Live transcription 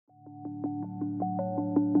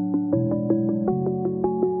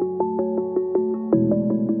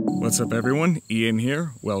What's up everyone, Ian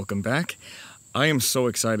here, welcome back. I am so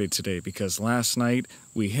excited today because last night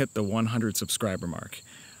we hit the 100 subscriber mark.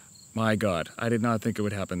 My God, I did not think it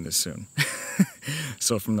would happen this soon.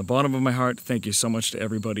 So from the bottom of my heart, thank you so much to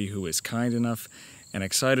everybody who is kind enough and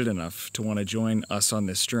excited enough to want to join us on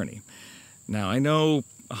this journey. Now I know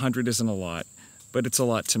 100 isn't a lot, but it's a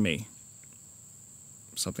lot to me.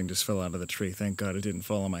 Something just fell out of the tree, thank God it didn't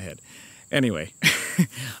fall on my head. Anyway,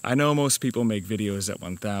 I know most people make videos at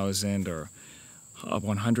 1,000 or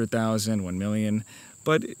 100,000, 1 million,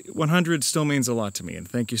 but 100 still means a lot to me, and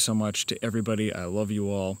thank you so much to everybody. I love you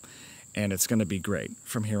all, and it's going to be great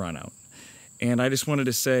from here on out. And I just wanted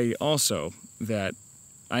to say also that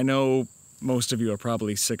I know most of you are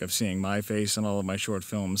probably sick of seeing my face in all of my short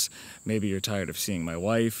films. Maybe you're tired of seeing my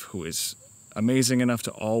wife, who is amazing enough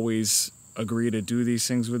to always agree to do these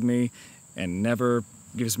things with me and never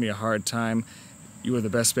gives me a hard time. You are the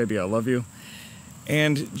best, baby. I love you.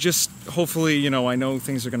 And just hopefully, I know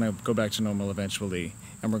things are going to go back to normal eventually,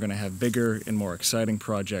 and we're going to have bigger and more exciting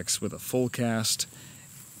projects with a full cast,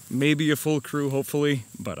 maybe a full crew, hopefully,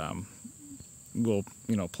 but we'll,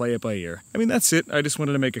 play it by ear. I mean, that's it. I just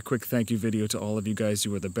wanted to make a quick thank you video to all of you guys.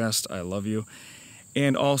 You are the best. I love you.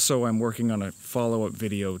 And also, I'm working on a follow-up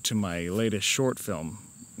video to my latest short film.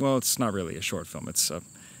 Well, it's not really a short film. It's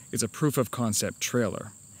a proof of concept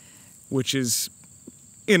trailer, which is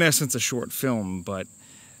in essence a short film, but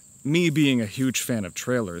me being a huge fan of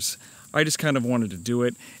trailers, I just kind of wanted to do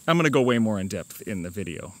it. I'm going to go way more in depth in the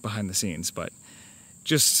video, behind the scenes, but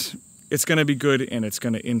just, it's going to be good and it's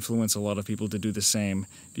going to influence a lot of people to do the same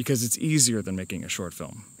because it's easier than making a short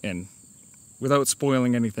film. And without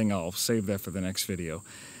spoiling anything, I'll save that for the next video.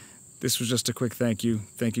 This was just a quick thank you.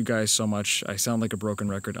 Thank you guys so much. I sound like a broken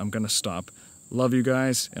record. I'm going to stop. Love you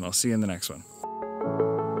guys, and I'll see you in the next one.